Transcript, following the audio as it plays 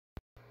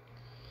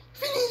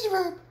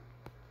Verb.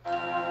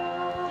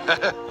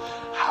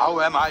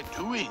 How am I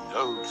doing,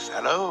 old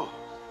fellow?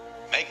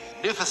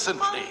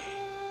 Magnificently.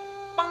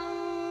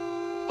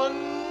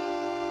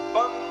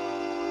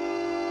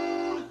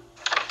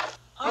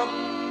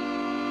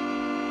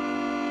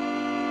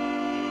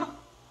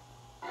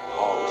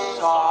 Oh,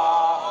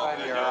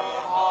 soften your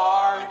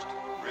heart,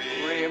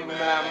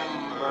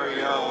 remember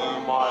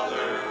your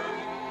mother.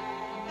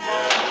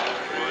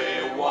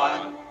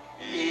 Everyone,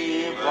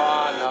 even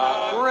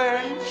a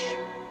Grinch,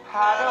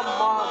 had a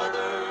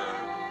mother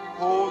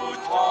who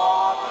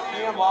taught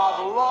him of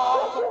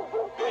love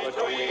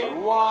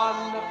between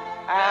one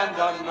and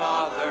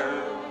another.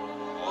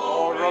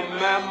 Oh,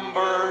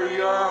 remember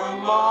your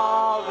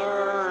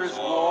mother's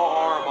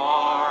warm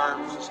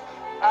arms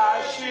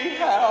as she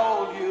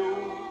held you.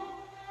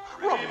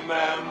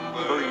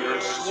 Remember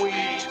your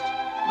sweet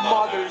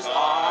mother's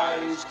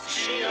eyes,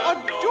 she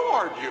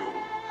adored you.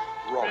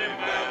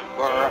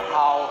 Remember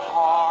how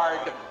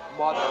hard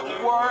mother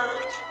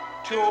worked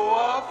to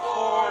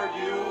afford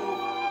you,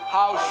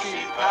 how she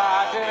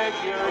patted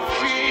your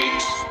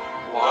cheeks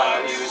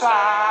while you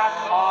sat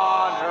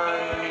on her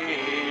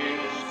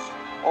knees.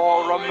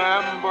 Oh,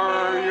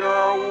 remember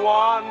your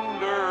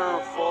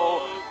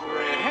wonderful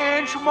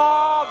Grinch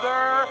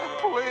mother,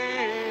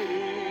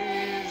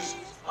 please.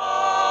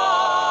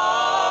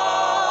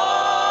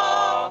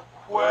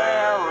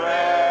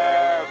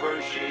 Wherever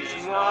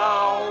she's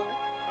now,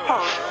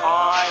 her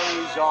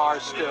eyes are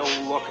still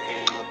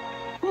looking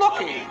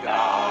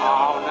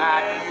down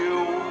at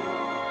you,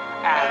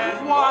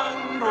 and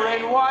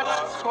wondering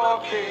what's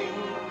cooking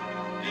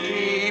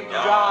deep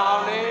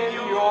down in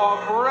your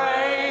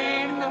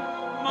brain.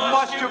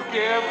 Must you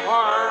give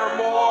her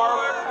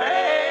more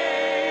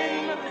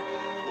pain?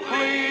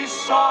 Please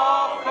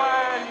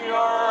soften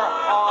your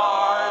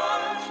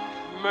heart,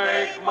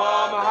 make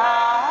Mom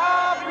happy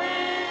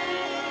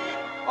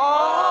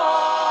again.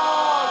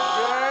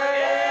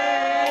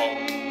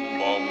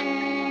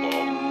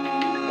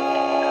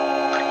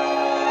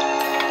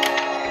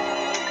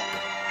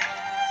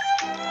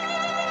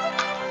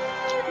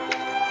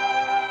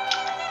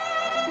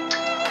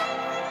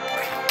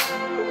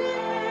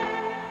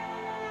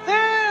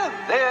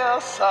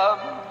 There, son.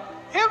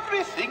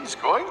 Everything's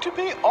going to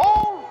be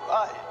all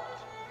right.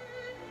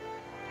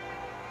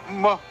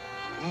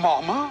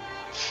 Mama?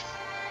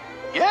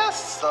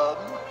 Yes, son.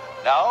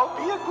 Now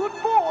be a good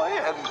boy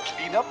and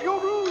clean up your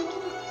room.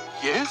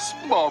 Yes,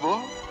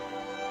 Mama.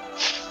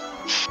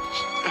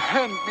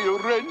 Hand me a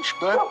wrench,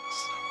 Max.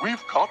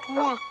 We've got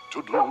work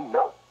to do.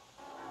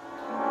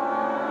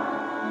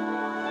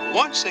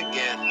 Once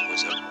again, it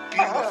was a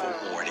beautiful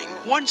morning.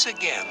 Once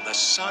again, the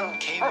sun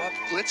came up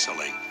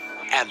glistening,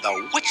 and the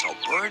whistle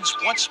birds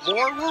once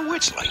more were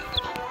whistling.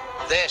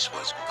 This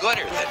was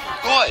gooder than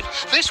good.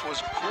 This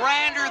was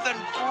grander than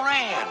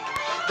grand.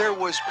 There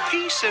was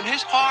peace in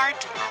his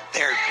heart.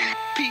 There'd be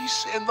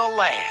peace in the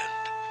land.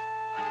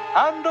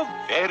 And a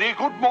very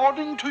good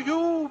morning to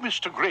you,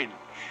 Mr. Grinch.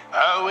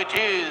 Oh, it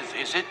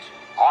is it?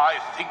 I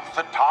think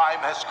the time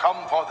has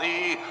come for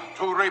thee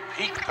to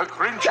repeat the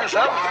Grinch's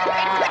oath.